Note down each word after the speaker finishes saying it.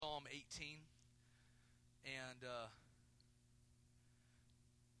19. And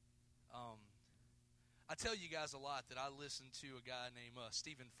I tell you guys a lot that I listen to a guy named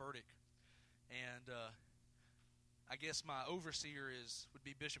Stephen Furtick. And I guess my overseer would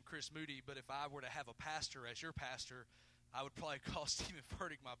be Bishop Chris Moody, but if I were to have a pastor as your pastor, I would probably call Stephen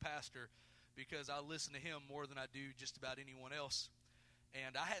Furtick my pastor, because I listen to him more than I do just about anyone else.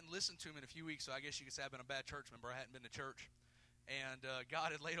 And I hadn't listened to him in a few weeks, so I guess you could say I've been a bad church member. I hadn't been to church. And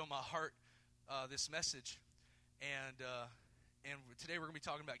God had laid on my heart this message. And today we're going to be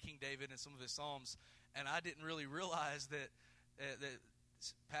talking about King David and some of his Psalms. And I didn't really realize that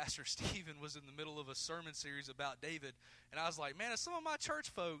Pastor Stephen was in the middle of a sermon series about David. And I was like, man, if some of my church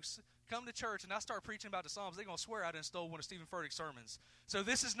folks come to church and I start preaching about the Psalms, they're going to swear I done stole one of Stephen Furtick's sermons. So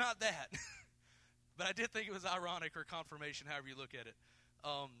this is not that. But I did think it was ironic, or confirmation, however you look at it.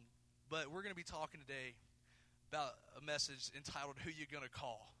 But we're going to be talking today about a message entitled, Who You Gonna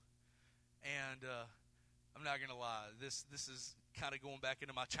Call? And I'm not going to lie, this is kind of going back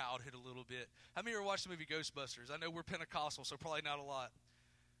into my childhood a little bit. How many ever watched the movie Ghostbusters? I know we're Pentecostal, so probably not a lot.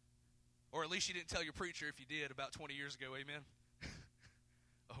 Or at least you didn't tell your preacher if you did about 20 years ago, amen?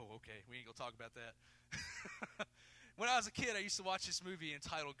 Oh, okay, we ain't going to talk about that. When I was a kid, I used to watch this movie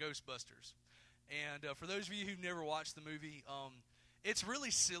entitled Ghostbusters. And for those of you who've never watched the movie, it's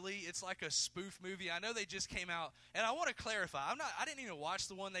really silly. It's like a spoof movie. I know they just came out, and I want to clarify. I didn't even watch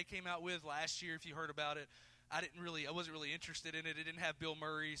the one they came out with last year, if you heard about it. I wasn't really interested in it. It didn't have Bill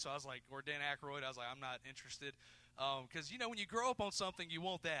Murray, so I was like, or Dan Aykroyd. I was like, I'm not interested. Because, when you grow up on something, you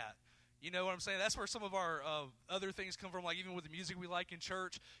want that. You know what I'm saying? That's where some of our other things come from, like even with the music we like in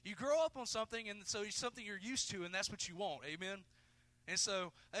church. You grow up on something, and so it's something you're used to, and that's what you want. Amen? And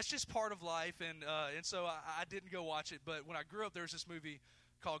so that's just part of life, and so I didn't go watch it. But when I grew up, there was this movie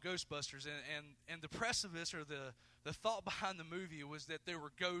called Ghostbusters, and the precipice, or the thought behind the movie, was that there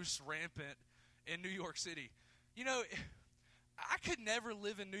were ghosts rampant in New York City. I could never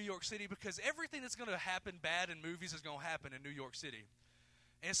live in New York City, because everything that's going to happen bad in movies is going to happen in New York City.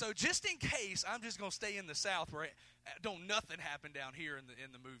 And so just in case, I'm just going to stay in the South, where don't nothing happen down here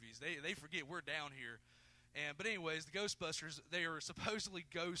in the movies. They forget we're down here. But anyways, the Ghostbusters, they are supposedly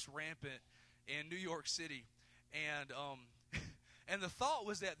ghost rampant in New York City. And and the thought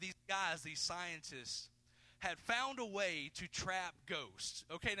was that these guys, these scientists, had found a way to trap ghosts.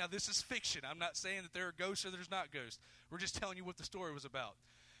 Okay, now this is fiction. I'm not saying that there are ghosts or there's not ghosts. We're just telling you what the story was about.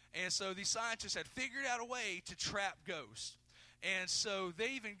 And so these scientists had figured out a way to trap ghosts. And so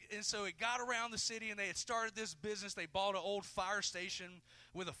it got around the city, and they had started this business. They bought an old fire station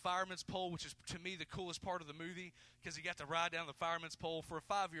with a fireman's pole, which is, to me, the coolest part of the movie, because you got to ride down the fireman's pole. For a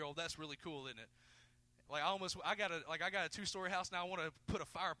 5-year-old, that's really cool, isn't it? I got a 2-story house now. I want to put a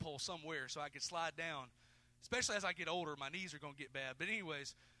fire pole somewhere so I can slide down. Especially as I get older, my knees are going to get bad. But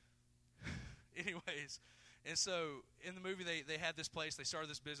anyways, and so in the movie, they had this place, they started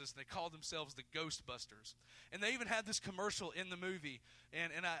this business, and they called themselves the Ghostbusters. And they even had this commercial in the movie.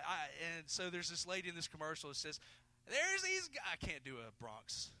 And so there's this lady in this commercial that says, there's these guys. I can't do a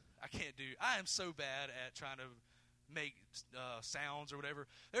Bronx. I am so bad at trying to make sounds or whatever.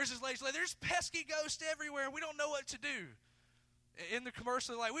 There's this lady, there's pesky ghosts everywhere, and we don't know what to do. In the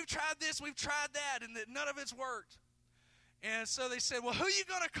commercial, they're like, we've tried this, we've tried that, and none of it's worked. And so they said, well, who are you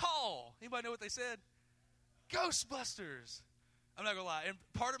going to call? Anybody know what they said? Ghostbusters. I'm not going to lie. And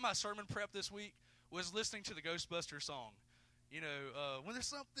part of my sermon prep this week was listening to the Ghostbusters song. When there's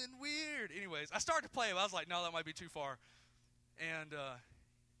something weird. Anyways, I started to play it, but I was like, no, that might be too far. And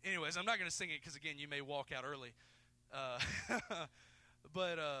anyways, I'm not going to sing it because, again, you may walk out early.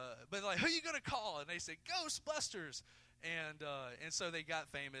 But like, who are you going to call? And they said, Ghostbusters. And so they got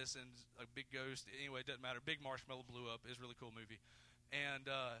famous, and a big ghost. Anyway, it doesn't matter. Big marshmallow blew up. It was a really cool movie. And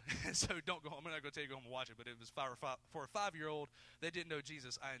so don't go home. I'm not going to tell you to go home and watch it, but it was for a 5-year-old that didn't know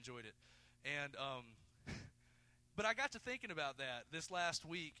Jesus. I enjoyed it. And but I got to thinking about that this last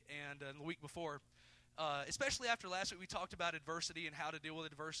week and the week before, especially after last week we talked about adversity and how to deal with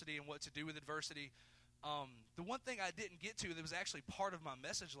adversity and what to do with adversity. The one thing I didn't get to that was actually part of my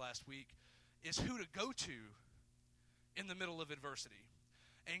message last week is who to go to in the middle of adversity.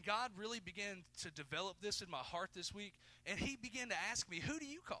 And God really began to develop this in my heart this week, and he began to ask me, who do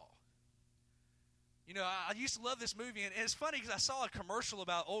you call? I used to love this movie, and it's funny because I saw a commercial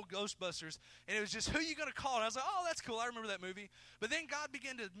about old Ghostbusters, and it was just, who are you going to call? And I was like, oh, that's cool, I remember that movie. But then God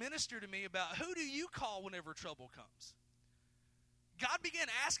began to minister to me about, who do you call whenever trouble comes? God began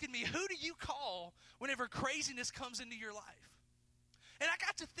asking me, who do you call whenever craziness comes into your life? And I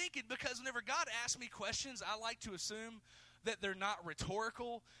got to thinking, because whenever God asks me questions, I like to assume that they're not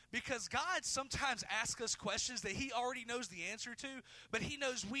rhetorical, because God sometimes asks us questions that he already knows the answer to, but he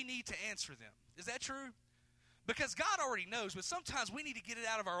knows we need to answer them. Is that true? Because God already knows, but sometimes we need to get it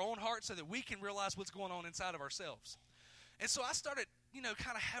out of our own heart so that we can realize what's going on inside of ourselves. And so I started,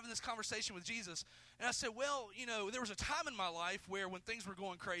 kind of having this conversation with Jesus. And I said, well, there was a time in my life where when things were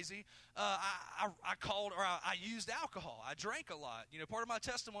going crazy, I used alcohol. I drank a lot. Part of my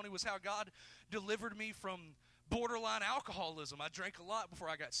testimony was how God delivered me from borderline alcoholism. I drank a lot before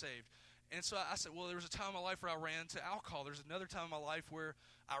I got saved. And so I said, well, there was a time in my life where I ran to alcohol. There's another time in my life where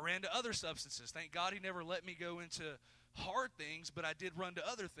I ran to other substances. Thank God he never let me go into hard things, but I did run to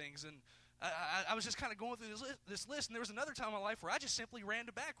other things. And I was just kind of going through this list, and there was another time in my life where I just simply ran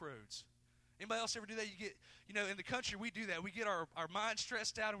to back roads. Anybody else ever do that? You get, in the country we do that. We get our mind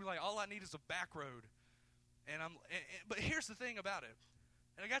stressed out, and we're like, all I need is a back road. But here's the thing about it.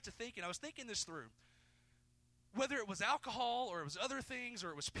 And I got to thinking, I was thinking this through. Whether it was alcohol or it was other things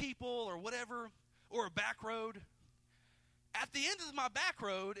or it was people or whatever, or a back road, at the end of my back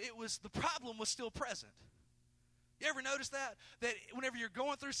road, the problem was still present. You ever notice that? That whenever you're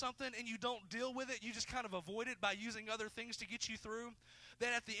going through something and you don't deal with it, you just kind of avoid it by using other things to get you through,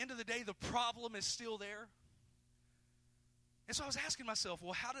 that at the end of the day, the problem is still there. And so I was asking myself,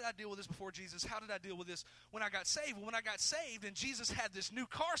 well, how did I deal with this before Jesus? How did I deal with this when I got saved? Well, when I got saved and Jesus had this new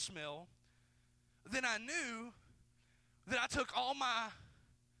car smell, then I knew that I took all my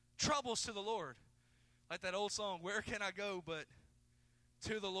troubles to the Lord. Like that old song, where can I go but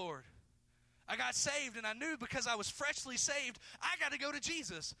to the Lord? I got saved, and I knew because I was freshly saved, I got to go to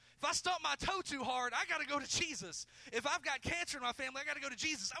Jesus. If I stump my toe too hard, I got to go to Jesus. If I've got cancer in my family, I got to go to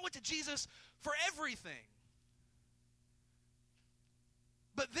Jesus. I went to Jesus for everything.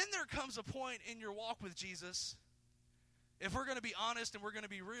 But then there comes a point in your walk with Jesus, if we're going to be honest and we're going to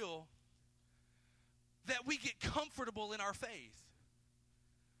be real, that we get comfortable in our faith.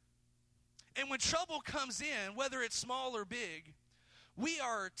 And when trouble comes in, whether it's small or big, we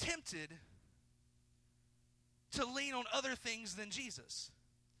are tempted to lean on other things than Jesus.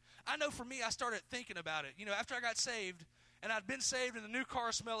 I know for me, I started thinking about it. After I got saved, and I'd been saved and the new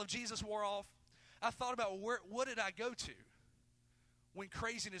car smell of Jesus wore off, I thought about what did I go to when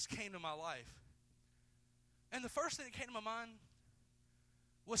craziness came to my life? And the first thing that came to my mind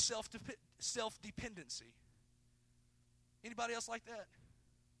was self-dependency. Anybody else like that?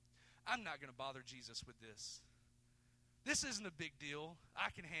 I'm not going to bother Jesus with this. This isn't a big deal. I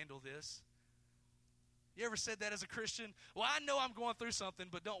can handle this. You ever said that as a Christian? Well, I know I'm going through something,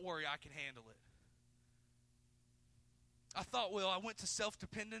 but don't worry, I can handle it. I thought, well, I went to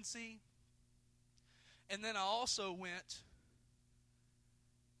self-dependency, and then I also went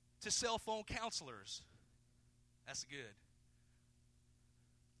to cell phone counselors. That's good.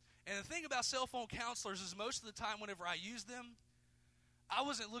 And the thing about cell phone counselors is most of the time whenever I use them, I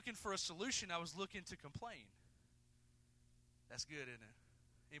wasn't looking for a solution. I was looking to complain. That's good, isn't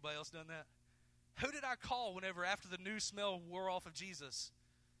it? Anybody else done that? Who did I call whenever after the new smell wore off of Jesus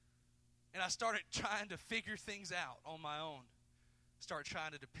and I started trying to figure things out on my own? Start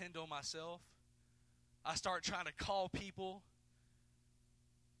trying to depend on myself. I start trying to call people,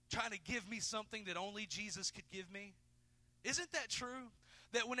 trying to give me something that only Jesus could give me. Isn't that true?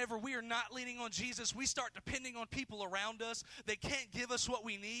 That whenever we are not leaning on Jesus, we start depending on people around us that can't give us what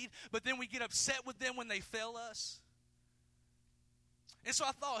we need, but then we get upset with them when they fail us. And so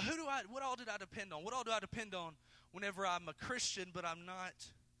I thought, what all did I depend on? What all do I depend on whenever I'm a Christian, but I'm not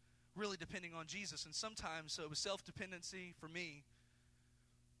really depending on Jesus? And sometimes, so it was self-dependency for me,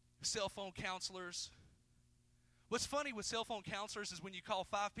 cell phone counselors. What's funny with cell phone counselors is when you call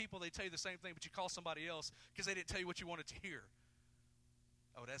 5 people, they tell you the same thing, but you call somebody else because they didn't tell you what you wanted to hear.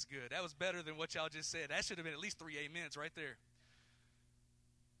 Oh, that's good. That was better than what y'all just said. That should have been at least 3 amens right there.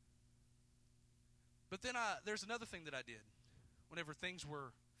 But then there's another thing that I did. Whenever things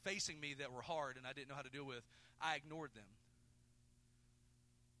were facing me that were hard and I didn't know how to deal with, I ignored them.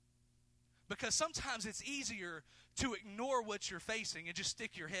 Because sometimes it's easier to ignore what you're facing and just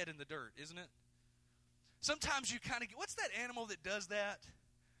stick your head in the dirt, isn't it? Sometimes you kind of get, what's that animal that does that?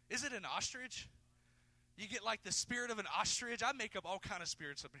 Is it an ostrich? You get like the spirit of an ostrich. I make up all kind of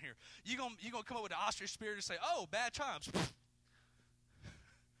spirits up in here. You gonna come up with the ostrich spirit and say, oh, bad times.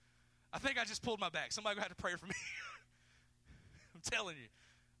 I think I just pulled my back. Somebody gonna have to pray for me. I'm telling you.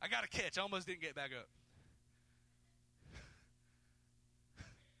 I got a catch. I almost didn't get back up.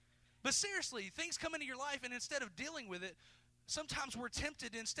 But seriously, things come into your life, and instead of dealing with it, sometimes we're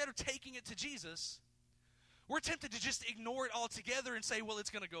tempted, instead of taking it to Jesus, we're tempted to just ignore it altogether and say, well, it's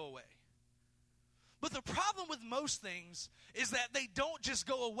going to go away. But the problem with most things is that they don't just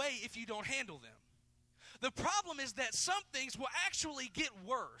go away if you don't handle them. The problem is that some things will actually get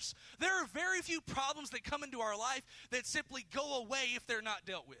worse. There are very few problems that come into our life that simply go away if they're not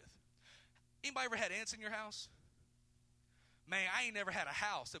dealt with. Anybody ever had ants in your house? Man, I ain't never had a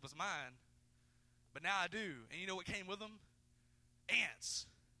house that was mine, but now I do. And you know what came with them? Ants.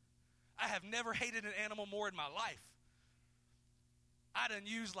 I have never hated an animal more in my life. I done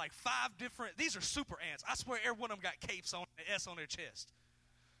used like 5 different, these are super ants. I swear every one of them got capes on, an S on their chest.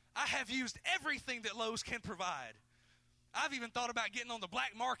 I have used everything that Lowe's can provide. I've even thought about getting on the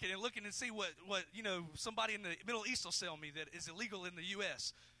black market and looking and see what somebody in the Middle East will sell me that is illegal in the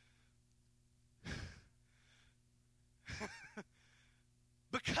U.S.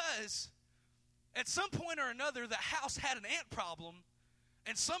 Because at some point or another, the house had an ant problem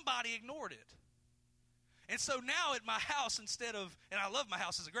and somebody ignored it. And so now at my house, instead of, and I love my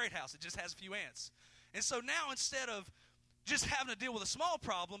house, it's a great house, it just has a few ants. And so now instead of just having to deal with a small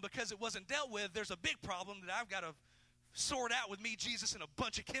problem because it wasn't dealt with, there's a big problem that I've got to sort out with me, Jesus, and a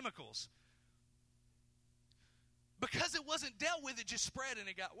bunch of chemicals. Because it wasn't dealt with, it just spread and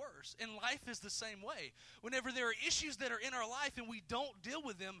it got worse. And life is the same way. Whenever there are issues that are in our life and we don't deal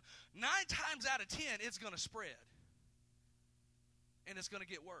with them, 9 times out of 10, it's going to spread. And it's going to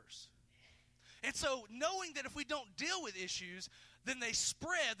get worse. And so knowing that if we don't deal with issues, then they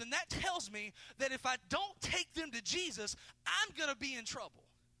spread, then that tells me that if I don't take them to Jesus, I'm going to be in trouble.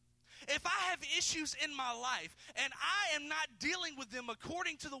 If I have issues in my life and I am not dealing with them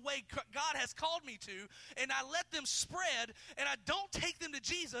according to the way God has called me to, and I let them spread and I don't take them to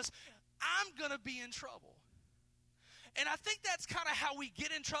Jesus, I'm going to be in trouble. And I think that's kind of how we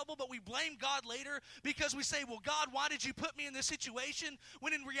get in trouble, but we blame God later because we say, well, God, why did you put me in this situation?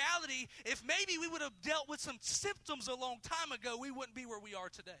 When in reality, if maybe we would have dealt with some symptoms a long time ago, we wouldn't be where we are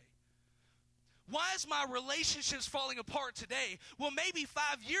today. Why is my relationships falling apart today? Well, maybe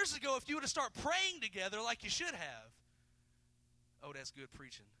 5 years ago, if you would have started praying together like you should have. Oh, that's good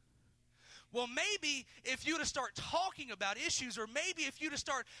preaching. Well, maybe if you would have started talking about issues, or maybe if you would have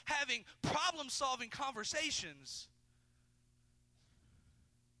started having problem-solving conversations.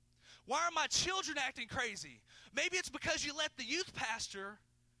 Why are my children acting crazy? Maybe it's because you let the youth pastor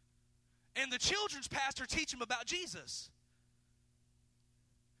and the children's pastor teach them about Jesus.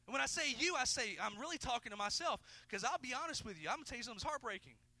 And when I say you, I'm really talking to myself, because I'll be honest with you. I'm going to tell you something that's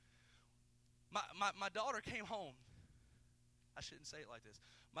heartbreaking. My daughter came home. I shouldn't say it like this.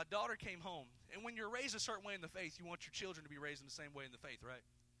 My daughter came home. And when you're raised a certain way in the faith, you want your children to be raised in the same way in the faith, right?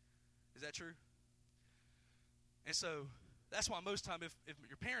 Is that true? And so that's why most time if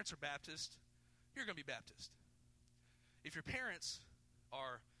your parents are Baptist, you're going to be Baptist. If your parents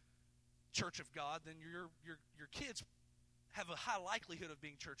are Church of God, then your kids have a high likelihood of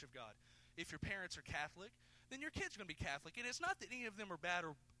being Church of God. If your parents are Catholic, then your kids are going to be Catholic. And it's not that any of them are bad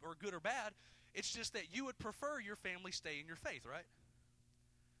or good or bad. It's just that you would prefer your family stay in your faith, right?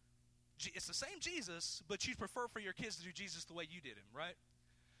 It's the same Jesus, but you prefer for your kids to do Jesus the way you did him, right?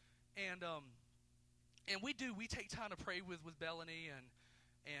 And we take time to pray with Bellany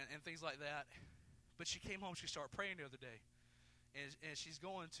and things like that. But she came home, she started praying the other day. And she's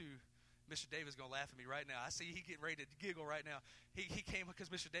going to, Mr. David's going to laugh at me right now. I see he getting ready to giggle right now. He came because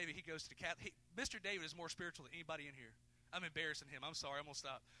Mr. David, he goes to the Catholic. Mr. David is more spiritual than anybody in here. I'm embarrassing him. I'm sorry. I'm going to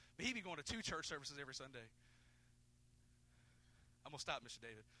stop. But he be going to 2 church services every Sunday. I'm going to stop, Mr.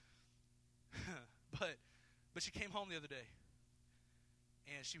 David. But she came home the other day.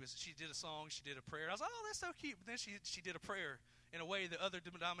 And she did a song, she did a prayer. I was like, oh, that's so cute. But then she did a prayer in a way that other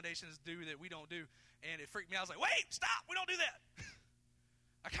denominations do that we don't do. And it freaked me out. I was like, wait, stop, we don't do that.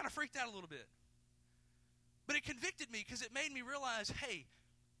 I kind of freaked out a little bit. But it convicted me because it made me realize, hey,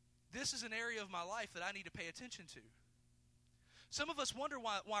 this is an area of my life that I need to pay attention to. Some of us wonder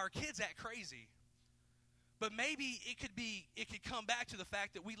why our kids act crazy. But maybe it could come back to the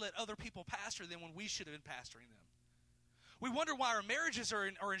fact that we let other people pastor them when we should have been pastoring them. We wonder why our marriages are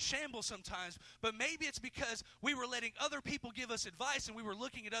in shambles sometimes, but maybe it's because we were letting other people give us advice and we were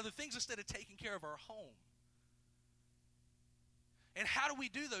looking at other things instead of taking care of our home. And how do we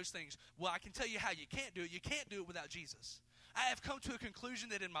do those things? Well, I can tell you how you can't do it. You can't do it without Jesus. I have come to a conclusion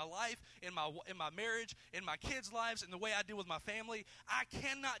that in my life, in my marriage, in my kids' lives, in the way I deal with my family, I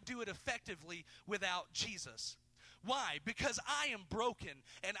cannot do it effectively without Jesus. Why? Because I am broken,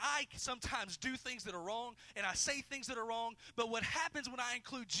 and I sometimes do things that are wrong, and I say things that are wrong, but what happens when I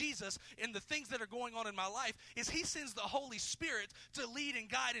include Jesus in the things that are going on in my life is he sends the Holy Spirit to lead and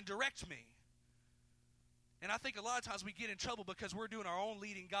guide and direct me. And I think a lot of times we get in trouble because we're doing our own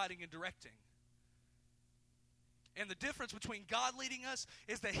leading, guiding, and directing. And the difference between God leading us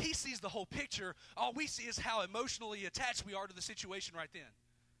is that he sees the whole picture. All we see is how emotionally attached we are to the situation right then.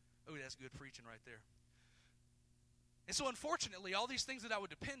 Oh, that's good preaching right there. And so unfortunately, all these things that I would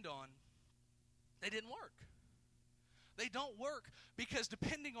depend on, they didn't work. They don't work because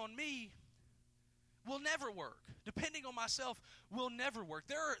depending on me will never work. Depending on myself will never work.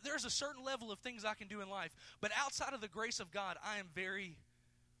 There's a certain level of things I can do in life, but outside of the grace of God, I am very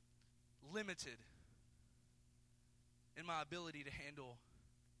limited in my ability to handle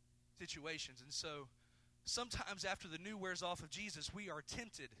situations. And so sometimes after the new wears off of Jesus, we are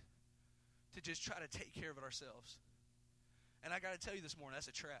tempted to just try to take care of it ourselves. And I got to tell you this morning, that's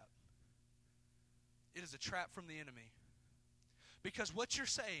a trap. It is a trap from the enemy. Because what you're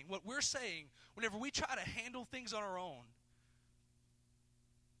saying, what we're saying, whenever we try to handle things on our own,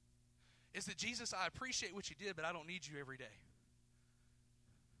 is that, Jesus, I appreciate what you did, but I don't need you every day.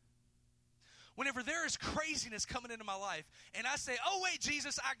 Whenever there is craziness coming into my life, and I say, oh, wait,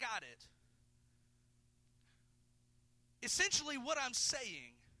 Jesus, I got it. Essentially what I'm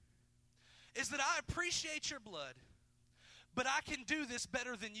saying is that I appreciate your blood, but I can do this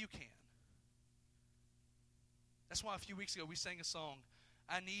better than you can. That's why a few weeks ago we sang a song,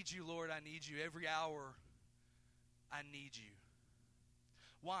 I need you, Lord, I need you. Every hour, I need you.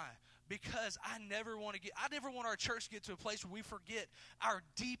 Why? Because I never want our church to get to a place where we forget our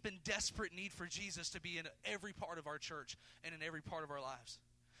deep and desperate need for Jesus to be in every part of our church and in every part of our lives.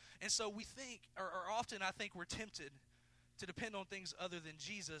 And so we think, or often I think we're tempted to depend on things other than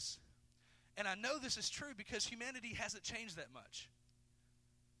Jesus. And I know this is true because humanity hasn't changed that much.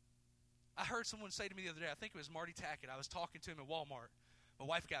 I heard someone say to me the other day, I think it was Marty Tackett. I was talking to him at Walmart. My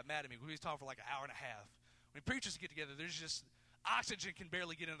wife got mad at me. We was talking for like an hour and a half. When preachers get together, there's just oxygen can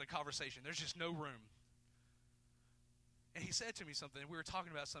barely get into the conversation. There's just no room. And he said to me something. We were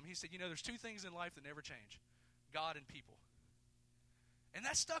talking about something. He said, there's two things in life that never change. God and people. And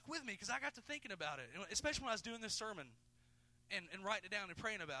that stuck with me because I got to thinking about it, especially when I was doing this sermon and writing it down and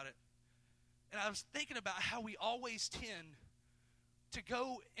praying about it. And I was thinking about how we always tend to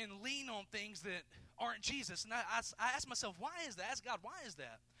go and lean on things that aren't Jesus. And I asked myself, why is that? I asked God, why is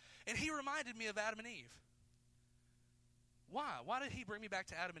that? And he reminded me of Adam and Eve. Why? Why did he bring me back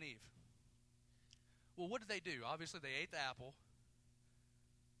to Adam and Eve? Well, what did they do? Obviously, they ate the apple,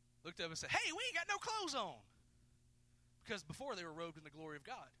 looked up and said, hey, we ain't got no clothes on. Because before they were robed in the glory of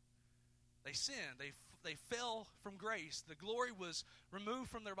God. They sinned. They fell from grace. The glory was removed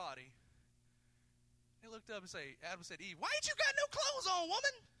from their body. He looked up and Adam said, Eve, why ain't you got no clothes on,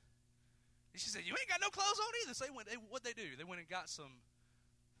 woman? And she said, you ain't got no clothes on either. So what'd they do? They went and got some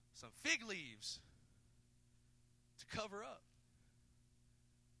fig leaves to cover up.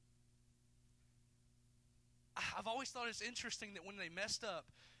 I've always thought it's interesting that when they messed up,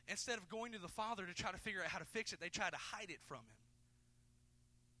 instead of going to the Father to try to figure out how to fix it, they tried to hide it from him.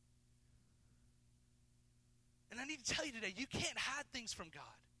 And I need to tell you today, you can't hide things from God.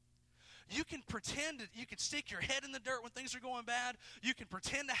 You can pretend that you can stick your head in the dirt when things are going bad. You can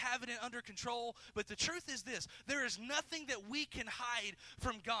pretend to have it under control. But the truth is this. There is nothing that we can hide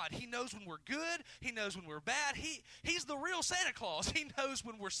from God. He knows when we're good. He knows when we're bad. He's the real Santa Claus. He knows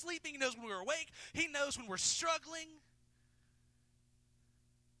when we're sleeping. He knows when we're awake. He knows when we're struggling.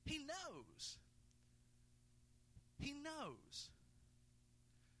 He knows. He knows.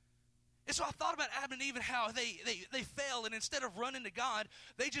 And so I thought about Adam and Eve and how they fell, and instead of running to God,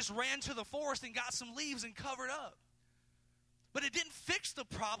 they just ran to the forest and got some leaves and covered up. But it didn't fix the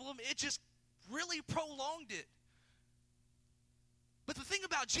problem. It just really prolonged it. But the thing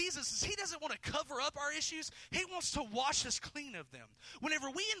about Jesus is he doesn't want to cover up our issues. He wants to wash us clean of them. Whenever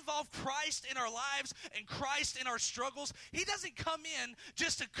we involve Christ in our lives and Christ in our struggles, he doesn't come in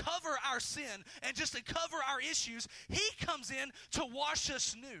just to cover our sin and just to cover our issues. He comes in to wash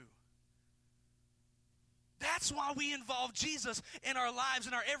us new. That's why we involve Jesus in our lives,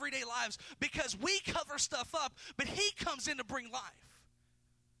 in our everyday lives, because we cover stuff up, but he comes in to bring life.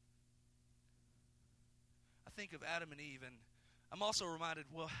 I think of Adam and Eve, and I'm also reminded,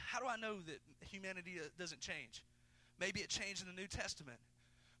 well, how do I know that humanity doesn't change? Maybe it changed in the New Testament.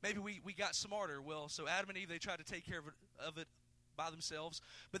 Maybe we got smarter. Well, so Adam and Eve, they tried to take care of it by themselves.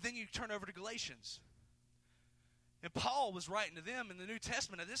 But then you turn over to Galatians. And Paul was writing to them in the New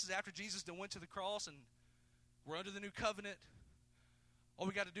Testament. And this is after Jesus went to the cross and we're under the new covenant. All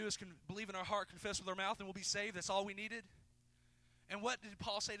we got to do is believe in our heart, confess with our mouth, and we'll be saved. That's all we needed. And what did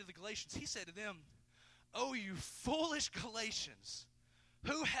Paul say to the Galatians? He said to them, "Oh, you foolish Galatians,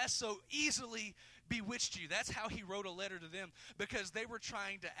 who has so easily bewitched you?" That's how he wrote a letter to them, because they were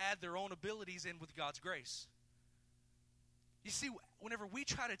trying to add their own abilities in with God's grace. You see, whenever we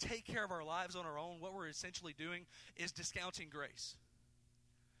try to take care of our lives on our own, what we're essentially doing is discounting grace.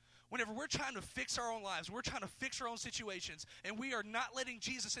 whenever we're trying to fix our own lives, we're trying to fix our own situations, and we are not letting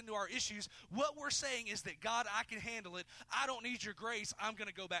Jesus into our issues, what we're saying is that, God, I can handle it. I don't need your grace. I'm going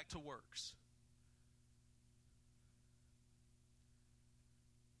to go back to works.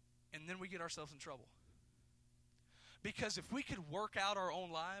 And then we get ourselves in trouble. Because if we could work out our own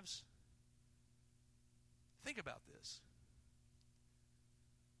lives, think about this.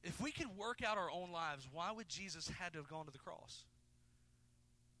 If we could work out our own lives, why would Jesus had to have gone to the cross?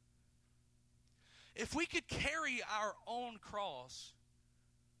 If we could carry our own cross,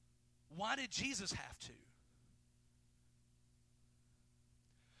 why did Jesus have to?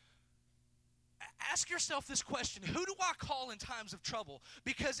 Ask yourself this question: who do I call in times of trouble?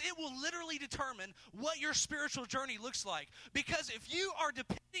 Because it will literally determine what your spiritual journey looks like. Because if you are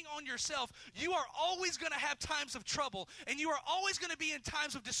depending on yourself, you are always going to have times of trouble, and you are always going to be in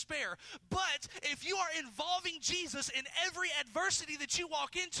times of despair. But if you are involving Jesus in every adversity that you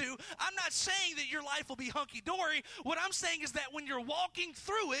walk into, I'm not saying that your life will be hunky-dory. What I'm saying is that when you're walking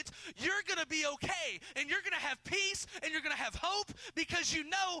through it, you're going to be okay, and you're going to have peace, and you're going to have hope, because you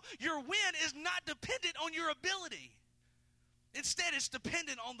know your win is not dependent on your ability. Instead, it's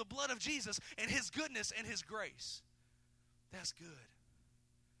dependent on the blood of Jesus and his goodness and his grace. That's good.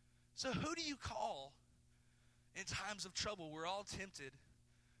 So who do you call in times of trouble? We're all tempted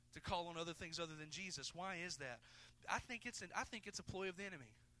to call on other things other than Jesus. Why is that? I think it's a ploy of the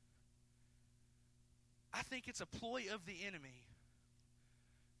enemy. I think it's a ploy of the enemy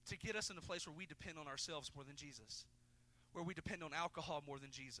to get us in a place where we depend on ourselves more than Jesus, where we depend on alcohol more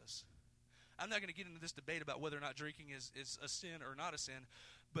than Jesus. I'm not going to get into this debate about whether or not drinking is a sin or not a sin,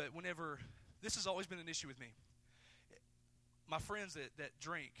 but this has always been an issue with me. My friends that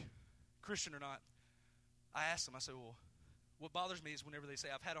drink, Christian or not, I ask them, I say, well, what bothers me is whenever they say,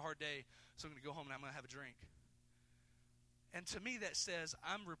 I've had a hard day, so I'm going to go home and I'm going to have a drink. And to me that says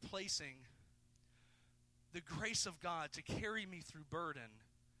I'm replacing the grace of God to carry me through burden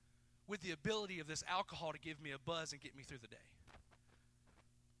with the ability of this alcohol to give me a buzz and get me through the day.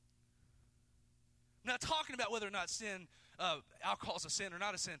 I'm not talking about whether or not alcohol is a sin or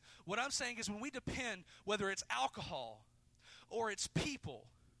not a sin. What I'm saying is when we depend, whether it's alcohol or it's people,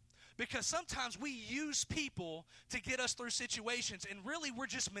 because sometimes we use people to get us through situations, and really we're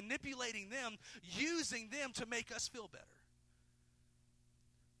just manipulating them, using them to make us feel better.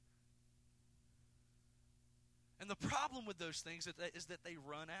 And the problem with those things is that they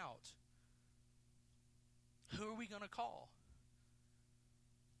run out. Who are we going to call?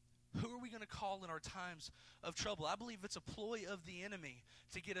 Who are we going to call in our times of trouble? I believe it's a ploy of the enemy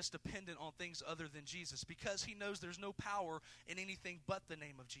to get us dependent on things other than Jesus, because he knows there's no power in anything but the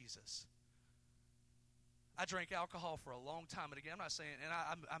name of Jesus. I drank alcohol for a long time, and again, I'm not saying, and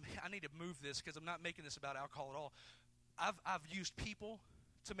I need to move this because I'm not making this about alcohol at all. I've used people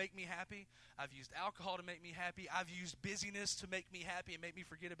to make me happy. I've used alcohol to make me happy. I've used busyness to make me happy and make me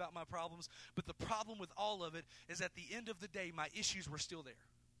forget about my problems. But the problem with all of it is at the end of the day, my issues were still there.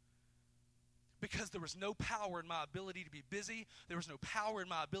 Because there was no power in my ability to be busy. There was no power in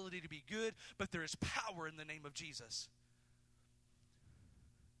my ability to be good. But there is power in the name of Jesus.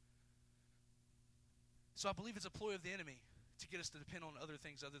 So I believe it's a ploy of the enemy to get us to depend on other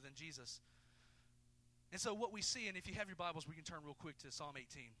things other than Jesus. And so what we see, and if you have your Bibles, we can turn real quick to Psalm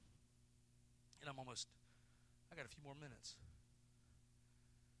 18. And I got a few more minutes.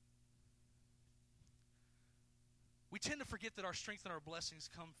 We tend to forget that our strength and our blessings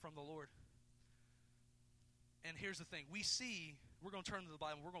come from the Lord. And here's the thing. We're going to turn to the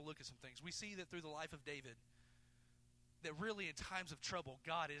Bible, we're going to look at some things. We see that through the life of David, that really in times of trouble,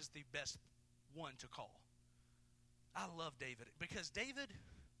 God is the best one to call. I love David, because David,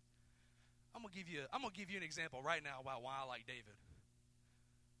 I'm going to give you an example right now about why I like David.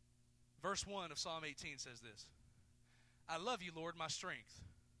 Verse 1 of Psalm 18 says this: I love you, Lord, my strength.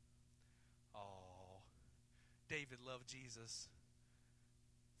 Oh, David loved Jesus.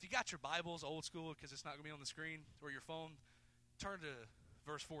 If you got your Bibles, old school, because it's not going to be on the screen, or your phone, turn to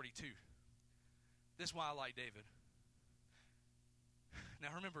verse 42. This is why I like David. Now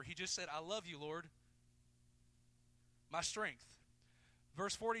remember, he just said, I love you, Lord, my strength.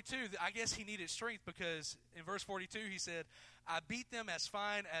 Verse 42, I guess he needed strength, because in verse 42 he said, I beat them as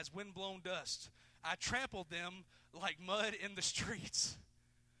fine as windblown dust. I trampled them like mud in the streets.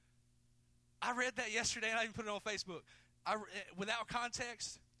 I read that yesterday, and I even put it on Facebook. Without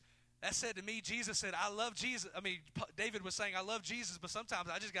context, that said to me, Jesus said, I love Jesus. I mean, David was saying, I love Jesus, but sometimes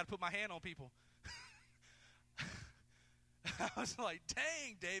I just got to put my hand on people. I was like,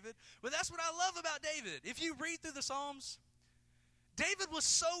 dang, David. But that's what I love about David. If you read through the Psalms, David was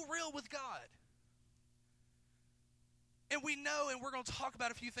so real with God. And we know, and we're going to talk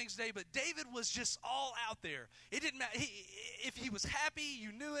about a few things today, but David was just all out there. It didn't matter. If he was happy,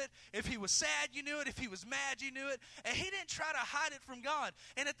 you knew it. If he was sad, you knew it. If he was mad, you knew it. And he didn't try to hide it from God.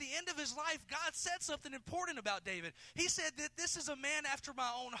 And at the end of his life, God said something important about David. He said that this is a man after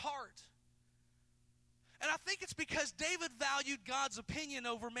my own heart. And I think it's because David valued God's opinion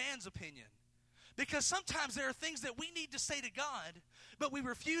over man's opinion. Because sometimes there are things that we need to say to God, but we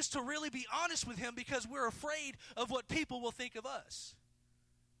refuse to really be honest with him because we're afraid of what people will think of us.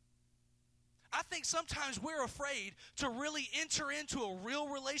 I think sometimes we're afraid to really enter into a real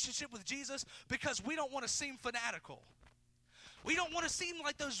relationship with Jesus because we don't want to seem fanatical. We don't want to seem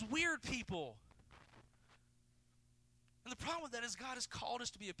like those weird people. And the problem with that is God has called us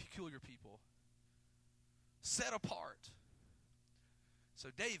to be a peculiar people, set apart. So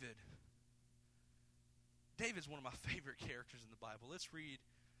David's one of my favorite characters in the Bible. Let's read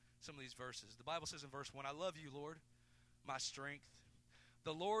some of these verses. The Bible says in verse 1, I love you, Lord, my strength.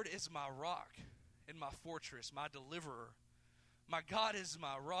 The Lord is my rock and my fortress, my deliverer. My God is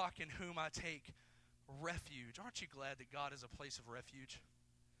my rock in whom I take refuge. Aren't you glad that God is a place of refuge?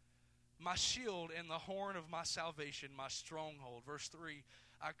 My shield and the horn of my salvation, my stronghold. Verse 3,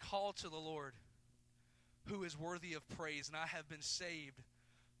 I call to the Lord who is worthy of praise, and I have been saved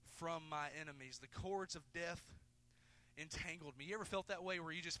from my enemies. The cords of death entangled me. You ever felt that way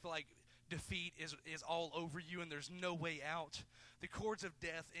where you just feel like defeat is all over you and there's no way out? The cords of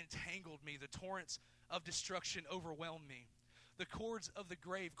death entangled me. The torrents of destruction overwhelmed me. The cords of the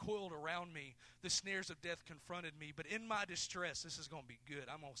grave coiled around me. The snares of death confronted me. But in my distress, this is going to be good.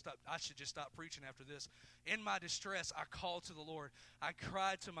 I'm going to stop. I should just stop preaching after this. In my distress, I called to the Lord. I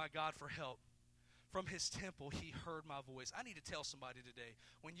cried to my God for help. From his temple, he heard my voice. I need to tell somebody today,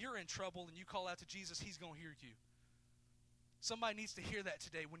 when you're in trouble and you call out to Jesus, he's going to hear you. Somebody needs to hear that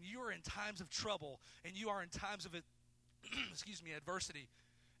today. When you are in times of trouble and you are in times of adversity,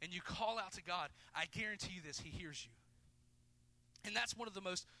 and you call out to God, I guarantee you this, he hears you. And that's one of the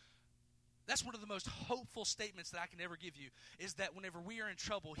most hopeful statements that I can ever give you, is that whenever we are in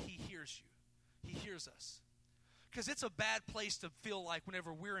trouble, he hears you. He hears us. Because it's a bad place to feel like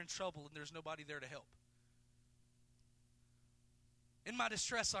whenever we're in trouble and there's nobody there to help. In my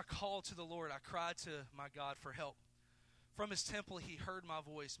distress, I called to the Lord. I cried to my God for help. From his temple, he heard my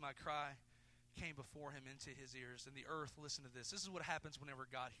voice. My cry came before him into his ears. And the earth, listen to this. This is what happens whenever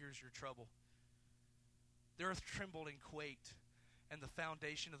God hears your trouble. The earth trembled and quaked, and the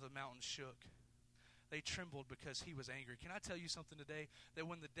foundation of the mountains shook. They trembled because he was angry. Can I tell you something today? That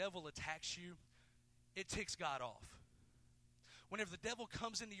when the devil attacks you, it ticks God off. Whenever the devil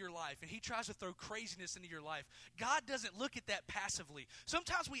comes into your life and he tries to throw craziness into your life, God doesn't look at that passively.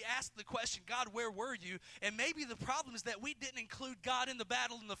 Sometimes we ask the question, God, where were you? And maybe the problem is that we didn't include God in the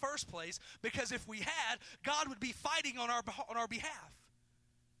battle in the first place, because if we had, God would be fighting on our behalf.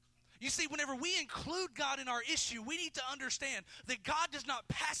 You see, whenever we include God in our issue, we need to understand that God does not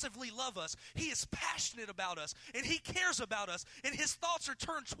passively love us. He is passionate about us, and he cares about us, and his thoughts are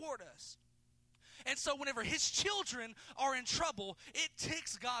turned toward us. And so whenever his children are in trouble, it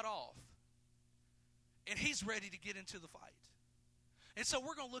ticks God off. And he's ready to get into the fight. And so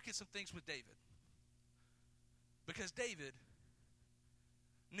we're going to look at some things with David. Because David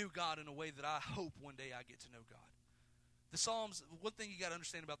knew God in a way that I hope one day I get to know God. The Psalms, one thing you got to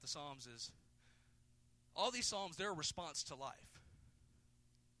understand about the Psalms is all these Psalms, they're a response to life.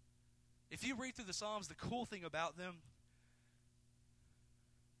 If you read through the Psalms, the cool thing about them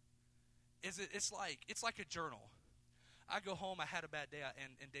is it's like a journal. I go home, I had a bad day,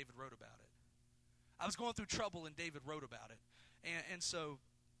 and David wrote about it. I was going through trouble, and David wrote about it. And so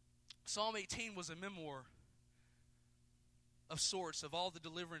Psalm 18 was a memoir of sorts of all the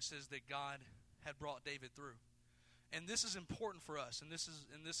deliverances that God had brought David through. And this is important for us, and this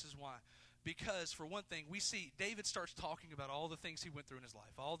is why. Because, for one thing, we see David starts talking about all the things he went through in his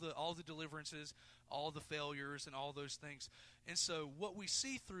life, all the deliverances, all the failures, and all those things. And so what we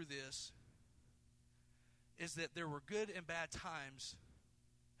see through this is that there were good and bad times.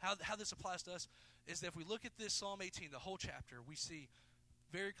 How this applies to us is that if we look at this Psalm 18, the whole chapter, we see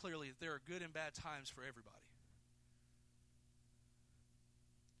very clearly that there are good and bad times for everybody.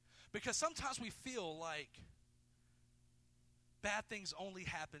 Because sometimes we feel like bad things only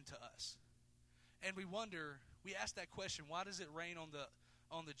happen to us. And we ask that question, why does it rain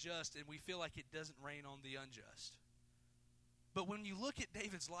on the just and we feel like it doesn't rain on the unjust? But when you look at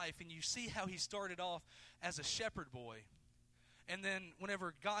David's life and you see how he started off as a shepherd boy, and then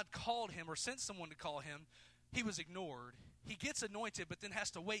whenever God called him or sent someone to call him, he was ignored. He gets anointed, but then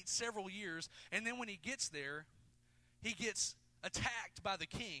has to wait several years. And then when he gets there, he gets attacked by the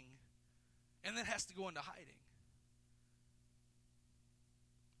king and then has to go into hiding.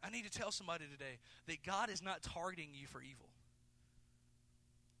 need to tell somebody today that God is not targeting you for evil.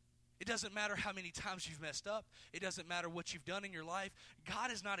 It doesn't matter how many times you've messed up. It doesn't matter what you've done in your life.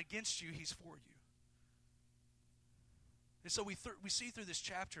 God is not against you. He's for you. And so we see through this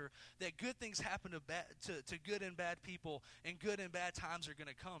chapter that good things happen to good and bad people, and good and bad times are going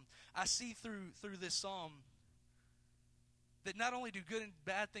to come. I see through this psalm that not only do good and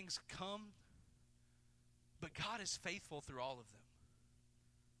bad things come, but God is faithful through all of them.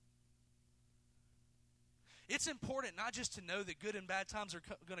 It's important not just to know that good and bad times are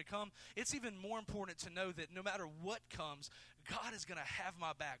going to come. It's even more important to know that no matter what comes, God is going to have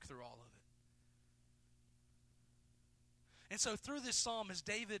my back through all of it. And so through this psalm, as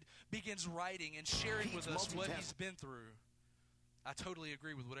David begins writing and sharing with us what he's been through, I totally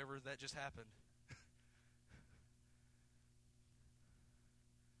agree with whatever that just happened.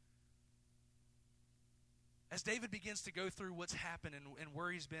 As David begins to go through what's happened and where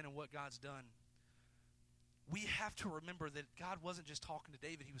he's been and what God's done, we have to remember that God wasn't just talking to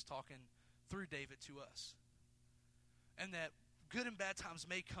David, he was talking through David to us. And that good and bad times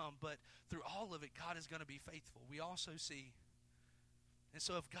may come, but through all of it, God is going to be faithful. We also see, and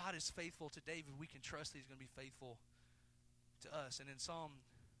so if God is faithful to David, we can trust that he's going to be faithful to us. And in some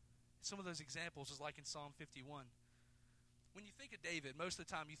of those examples is like in Psalm 51. When you think of David, most of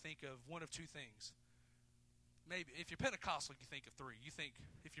the time you think of one of two things. Maybe if you're Pentecostal, you think of three. You think,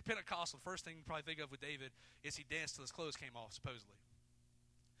 if you're Pentecostal, the first thing you probably think of with David is he danced till his clothes came off, supposedly.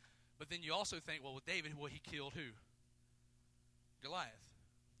 But then you also think, well, with David, he killed who? Goliath.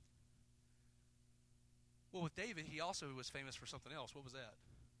 Well, with David, he also was famous for something else. What was that?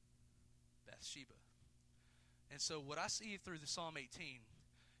 Bathsheba. And so what I see through the Psalm 18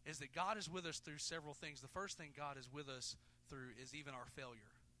 is that God is with us through several things. The first thing God is with us through is even our failure.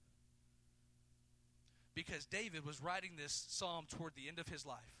 Because David was writing this psalm toward the end of his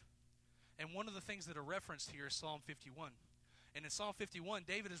life. And one of the things that are referenced here is Psalm 51. And in Psalm 51,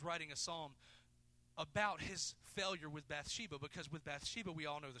 David is writing a psalm about his failure with Bathsheba. Because with Bathsheba, we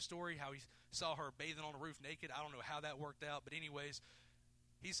all know the story, how he saw her bathing on a roof naked. I don't know how that worked out. But anyways,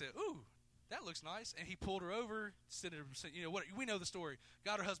 he said, ooh, that looks nice. And he pulled her over. We know the story.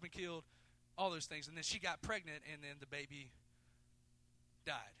 Got her husband killed, all those things. And then she got pregnant, and then the baby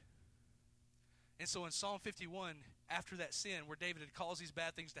died. And so in Psalm 51, after that sin where David had caused these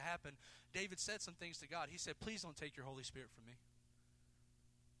bad things to happen, David said some things to God. He said, please don't take your Holy Spirit from me.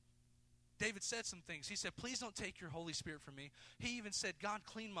 David said some things. He said, please don't take your Holy Spirit from me. He even said, God,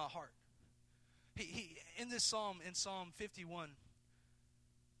 clean my heart. He in this psalm, in Psalm 51,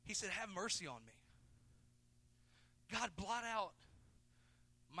 he said, have mercy on me. God, blot out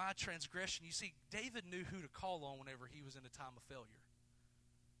my transgression. You see, David knew who to call on whenever he was in a time of failure.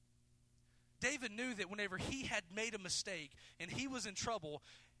 David knew that whenever he had made a mistake and he was in trouble,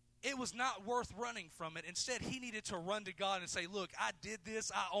 it was not worth running from it. Instead, he needed to run to God and say, look, I did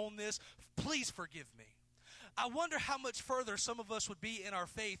this, I own this, please forgive me. I wonder how much further some of us would be in our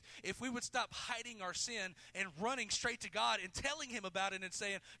faith if we would stop hiding our sin and running straight to God and telling him about it and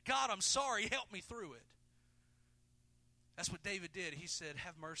saying, God, I'm sorry, help me through it. That's what David did. He said,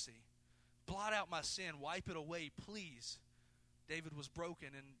 have mercy. Blot out my sin, wipe it away, please. David was broken.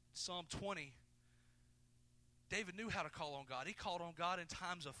 In Psalm 20, David knew how to call on God. He called on God in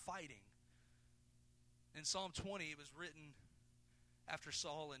times of fighting. In Psalm 20, it was written after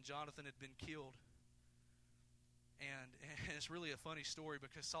Saul and Jonathan had been killed. And it's really a funny story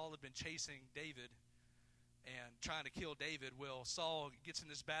because Saul had been chasing David and trying to kill David. Well, Saul gets in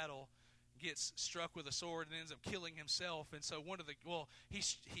this battle, gets struck with a sword, and ends up killing himself. And so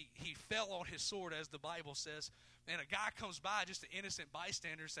he fell on his sword, as the Bible says. And a guy comes by, just an innocent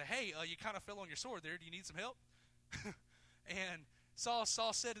bystander, and say, hey, you kind of fell on your sword there. Do you need some help? And Saul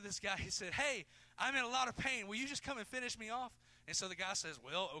said to this guy, he said, hey, I'm in a lot of pain. Will you just come and finish me off? And so the guy says,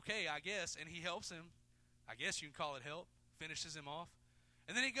 well, okay, I guess. And he helps him. I guess you can call it help. Finishes him off.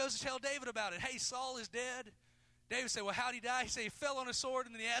 And then he goes to tell David about it. Hey, Saul is dead. David said, well, how'd he die? He said, he fell on a sword,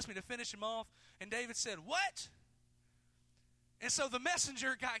 and then he asked me to finish him off. And David said, what? And so the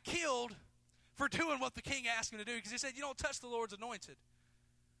messenger got killed for doing what the king asked him to do, because he said, you don't touch the Lord's anointed.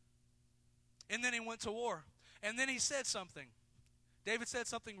 And then he went to war. And then he said something. David said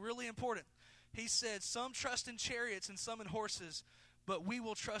something really important. He said, some trust in chariots and some in horses, but we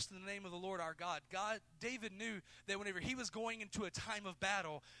will trust in the name of the Lord our God. David knew that whenever he was going into a time of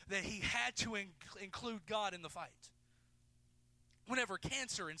battle, that he had to include God in the fight. whenever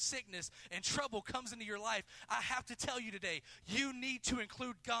cancer and sickness and trouble comes into your life, I have to tell you today, you need to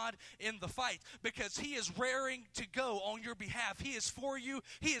include God in the fight, because he is raring to go on your behalf. He is for you.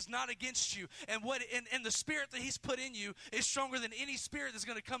 He is not against you. And the spirit that he's put in you is stronger than any spirit that's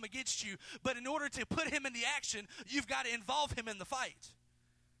going to come against you. But in order to put him into action, you've got to involve him in the fight.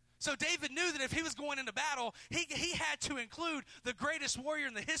 So David knew that if he was going into battle, he had to include the greatest warrior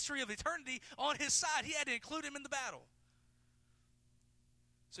in the history of eternity on his side. He had to include him in the battle.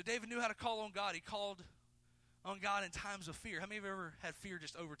 So David knew how to call on God. He called on God in times of fear. How many of you have ever had fear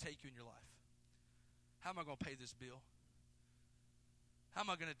just overtake you in your life? How am I going to pay this bill? How am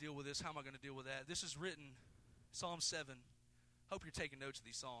I going to deal with this? How am I going to deal with that? This is written, Psalm 7. Hope you're taking notes of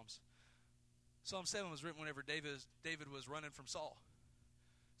these Psalms. Psalm 7 was written whenever David was running from Saul.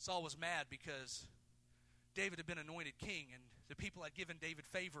 Saul was mad because David had been anointed king, and the people had given David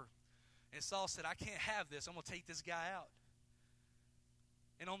favor. And Saul said, I can't have this. I'm going to take this guy out.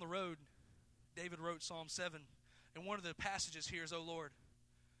 And on the road, David wrote Psalm 7. And one of the passages here is, O Lord,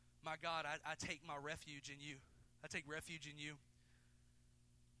 my God, I take my refuge in you. I take refuge in you.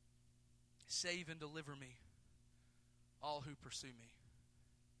 Save and deliver me, all who pursue me.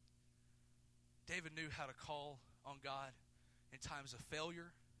 David knew how to call on God in times of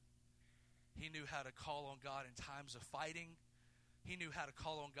failure. He knew how to call on God in times of fighting. He knew how to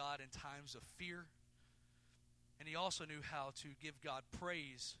call on God in times of fear. And he also knew how to give God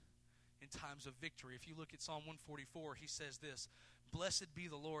praise in times of victory. If you look at Psalm 144, he says this, Blessed be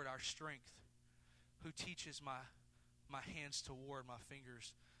the Lord our strength, who teaches my hands to war and my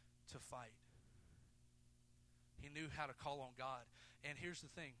fingers to fight. He knew how to call on God. And here's the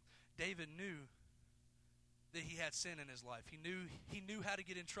thing. David knew that he had sin in his life. He knew how to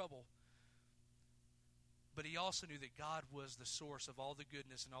get in trouble. But he also knew that God was the source of all the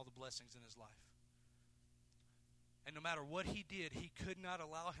goodness and all the blessings in his life. And no matter what he did, he could not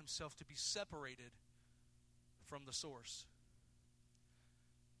allow himself to be separated from the source.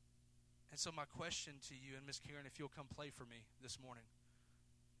 And so my question to you, and Miss Karen, if you'll come play for me this morning,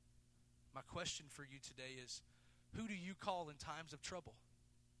 my question for you today is, who do you call in times of trouble?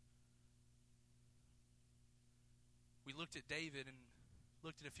 We looked at David and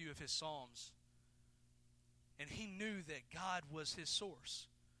looked at a few of his Psalms, and he knew that God was his source.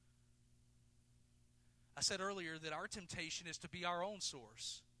 I said earlier that our temptation is to be our own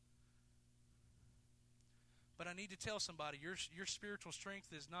source. But I need to tell somebody, your spiritual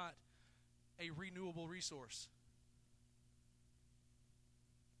strength is not a renewable resource.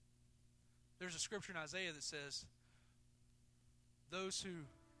 There's a scripture in Isaiah that says, those who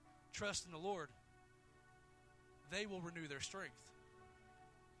trust in the Lord, they will renew their strength.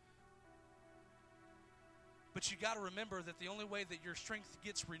 But you got to remember that the only way that your strength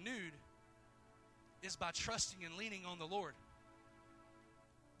gets renewed is by trusting and leaning on the Lord.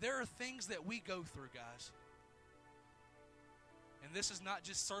 There are things that we go through, guys. And this is not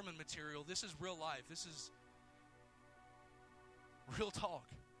just sermon material. This is real life. This is real talk.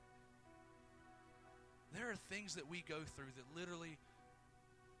 There are things that we go through that literally,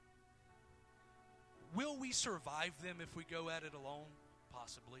 will we survive them if we go at it alone?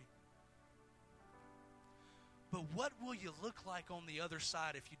 Possibly. But what will you look like on the other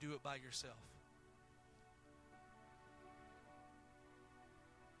side if you do it by yourself?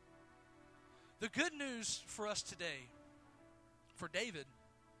 The good news for us today, for David,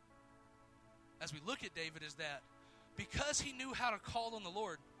 as we look at David, is that because he knew how to call on the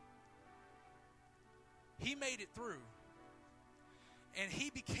Lord, he made it through. And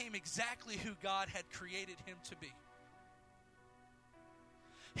he became exactly who God had created him to be.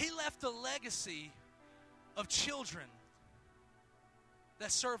 He left a legacy of children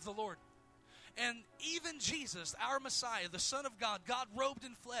that serve the Lord. And even Jesus, our Messiah, the Son of God, God robed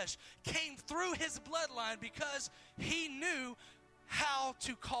in flesh, came through his bloodline because he knew how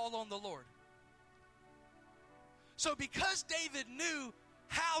to call on the Lord. So because David knew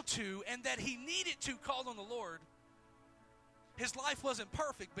how to and that he needed to call on the Lord, his life wasn't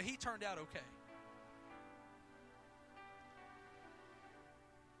perfect, but he turned out okay.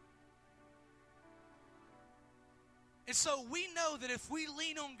 And so we know that if we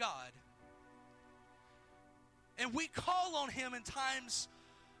lean on God and we call on him in times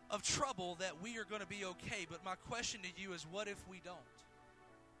of trouble, that we are going to be okay. But my question to you is, what if we don't?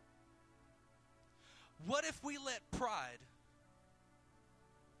 What if we let pride...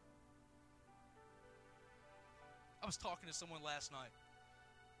 I was talking to someone last night.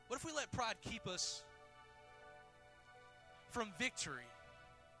 What if we let pride keep us from victory?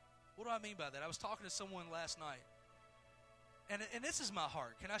 What do I mean by that? I was talking to someone last night. And this is my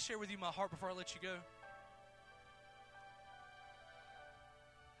heart. Can I share with you my heart before I let you go?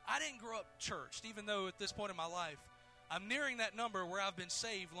 I didn't grow up churched, even though at this point in my life, I'm nearing that number where I've been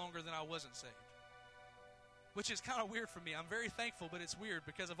saved longer than I wasn't saved. Which is kind of weird for me. I'm very thankful, but it's weird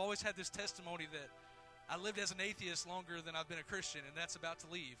because I've always had this testimony that I lived as an atheist longer than I've been a Christian, and that's about to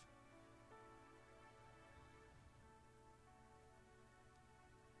leave.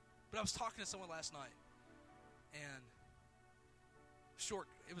 But I was talking to someone last night, and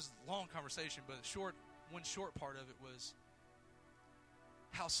it was a long conversation, but one short part of it was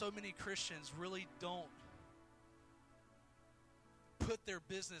how so many Christians really don't put their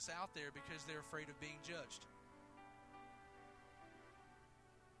business out there because they're afraid of being judged.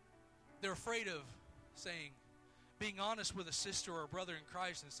 They're afraid of being honest with a sister or a brother in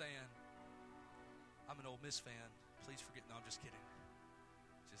Christ and saying, I'm an Ole Miss fan. Please forget. No, I'm just kidding.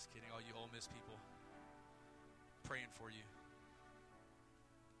 Just kidding, all you Ole Miss people. Praying for you.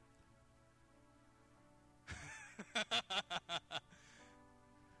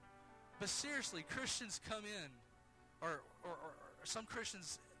 But seriously, Christians come in, or some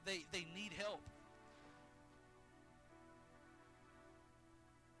Christians, they need help.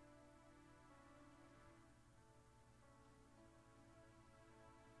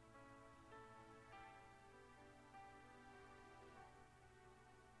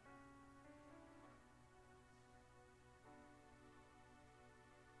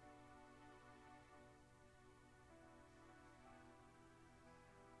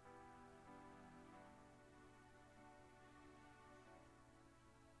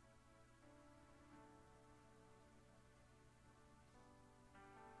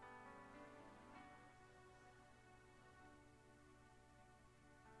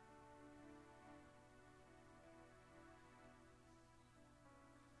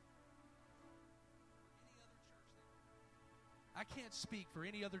 I can't speak for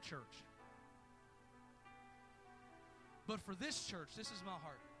any other church. But for this church, this is my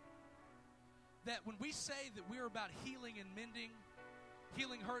heart. That when we say that we're about healing and mending,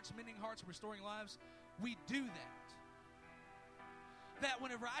 healing hurts, mending hearts, restoring lives, we do that. That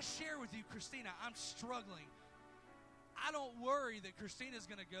whenever I share with you, Christina, I'm struggling, I don't worry that Christina's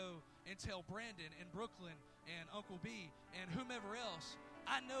going to go and tell Brandon and Brooklyn and Uncle B and whomever else.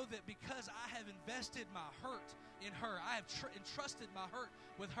 I know that because I have invested my hurt in her, I have entrusted my hurt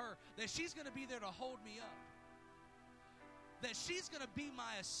with her, that she's going to be there to hold me up. That she's going to be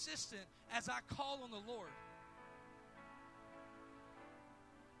my assistant as I call on the Lord.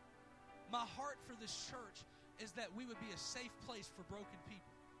 My heart for this church is that we would be a safe place for broken people.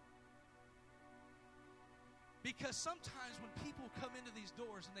 Because sometimes when people come into these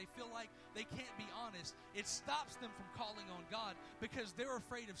doors and they feel like they can't be honest, it stops them from calling on God because they're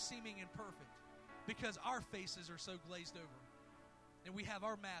afraid of seeming imperfect. Because our faces are so glazed over. And we have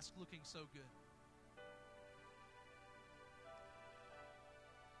our mask looking so good.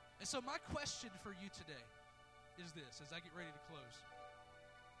 And so my question for you today is this, as I get ready to close.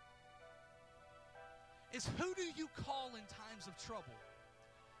 Is who do you call in times of trouble?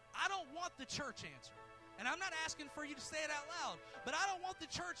 I don't want the church answer. And I'm not asking for you to say it out loud, but I don't want the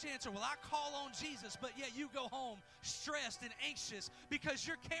church answer. Well, I call on Jesus, but yet you go home stressed and anxious because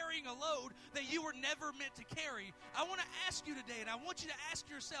you're carrying a load that you were never meant to carry. I want to ask you today, and I want you to ask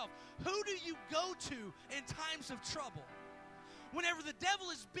yourself, who do you go to in times of trouble? Whenever the devil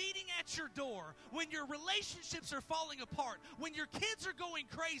is beating at your door, when your relationships are falling apart, when your kids are going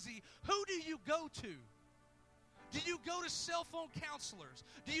crazy, who do you go to? Do you go to cell phone counselors?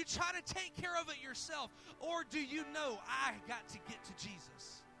 Do you try to take care of it yourself? Or do you know, I got to get to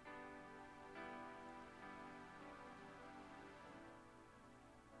Jesus?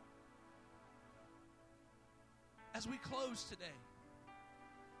 As we close today,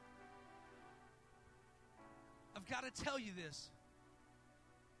 I've got to tell you this.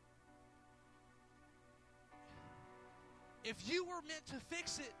 If you were meant to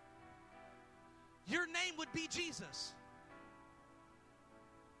fix it, your name would be Jesus.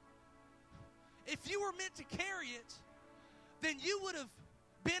 If you were meant to carry it, then you would have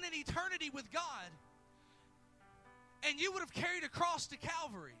been in eternity with God, and you would have carried a cross to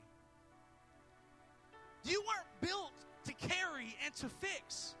Calvary. You weren't built to carry and to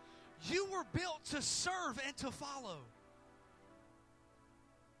fix. You were built to serve and to follow.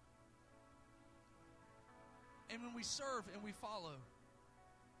 And when we serve and we follow,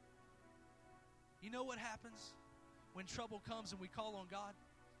 you know what happens when trouble comes and we call on God?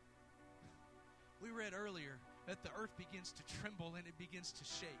 We read earlier that the earth begins to tremble and it begins to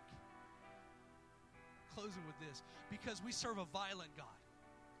shake. Closing with this, because we serve a violent God.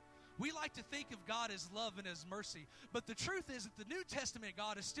 We like to think of God as love and as mercy, but the truth is that the New Testament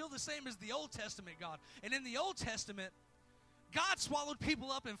God is still the same as the Old Testament God. And in the Old Testament, God swallowed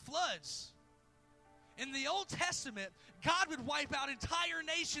people up in floods. In the Old Testament, God would wipe out entire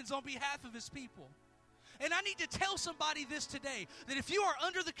nations on behalf of his people. And I need to tell somebody this today, that if you are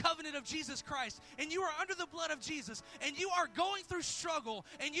under the covenant of Jesus Christ, and you are under the blood of Jesus, and you are going through struggle,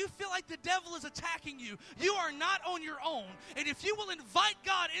 and you feel like the devil is attacking you, you are not on your own. And if you will invite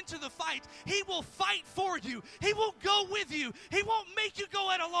God into the fight, he will fight for you. He will go with you. He won't make you go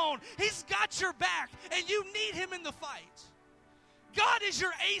it alone. He's got your back, and you need him in the fight. God is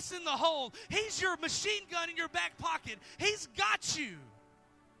your ace in the hole. He's your machine gun in your back pocket. He's got you.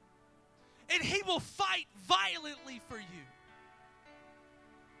 And he will fight violently for you.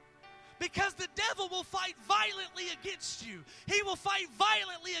 Because the devil will fight violently against you. He will fight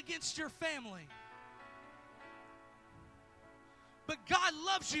violently against your family. But God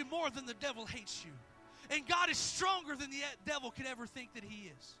loves you more than the devil hates you. And God is stronger than the devil could ever think that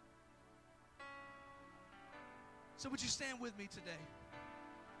he is. So would you stand with me today?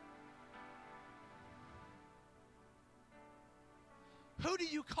 Who do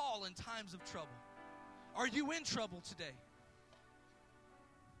you call in times of trouble? Are you in trouble today?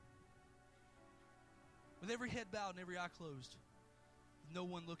 With every head bowed and every eye closed, no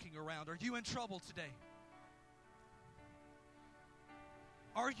one looking around, are you in trouble today?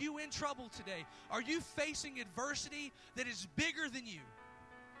 Are you in trouble today? Are you facing adversity that is bigger than you?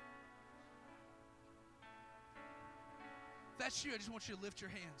 If that's you, I just want you to lift your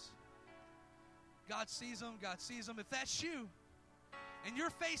hands. God sees them. God sees them. If that's you, and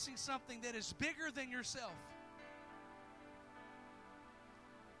you're facing something that is bigger than yourself,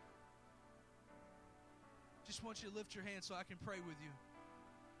 just want you to lift your hand so I can pray with you.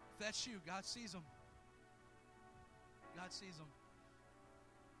 If that's you, God sees them. God sees them.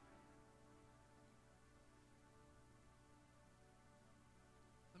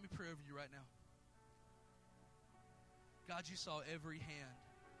 Let me pray over you right now. God, you saw every hand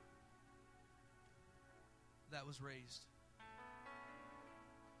that was raised.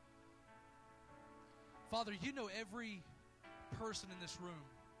 Father, you know every person in this room,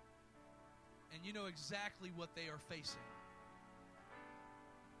 and you know exactly what they are facing.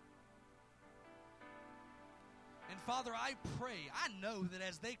 And Father, I pray, I know that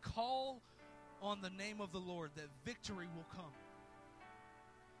as they call on the name of the Lord, that victory will come.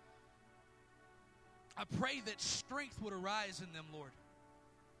 I pray that strength would arise in them, Lord.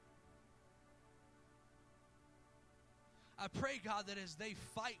 I pray, God, that as they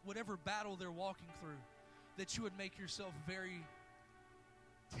fight whatever battle they're walking through, that you would make yourself very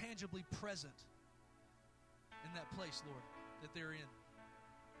tangibly present in that place, Lord, that they're in.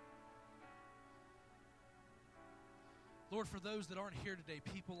 Lord, for those that aren't here today,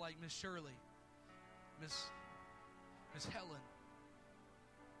 people like Miss Shirley, Miss Helen,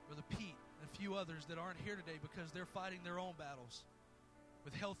 Brother Pete, and a few others that aren't here today because they're fighting their own battles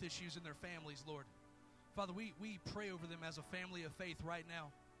with health issues in their families, Lord. Father, we pray over them as a family of faith right now,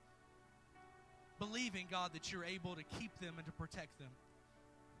 believing, God, that you're able to keep them and to protect them.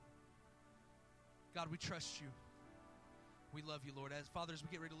 God, we trust you. We love you, Lord. Father, as we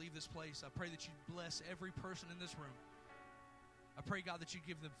get ready to leave this place, I pray that you bless every person in this room. I pray, God, that you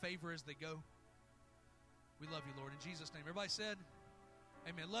give them favor as they go. We love you, Lord. In Jesus' name. Everybody said,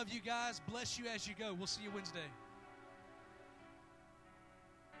 amen. Love you guys. Bless you as you go. We'll see you Wednesday.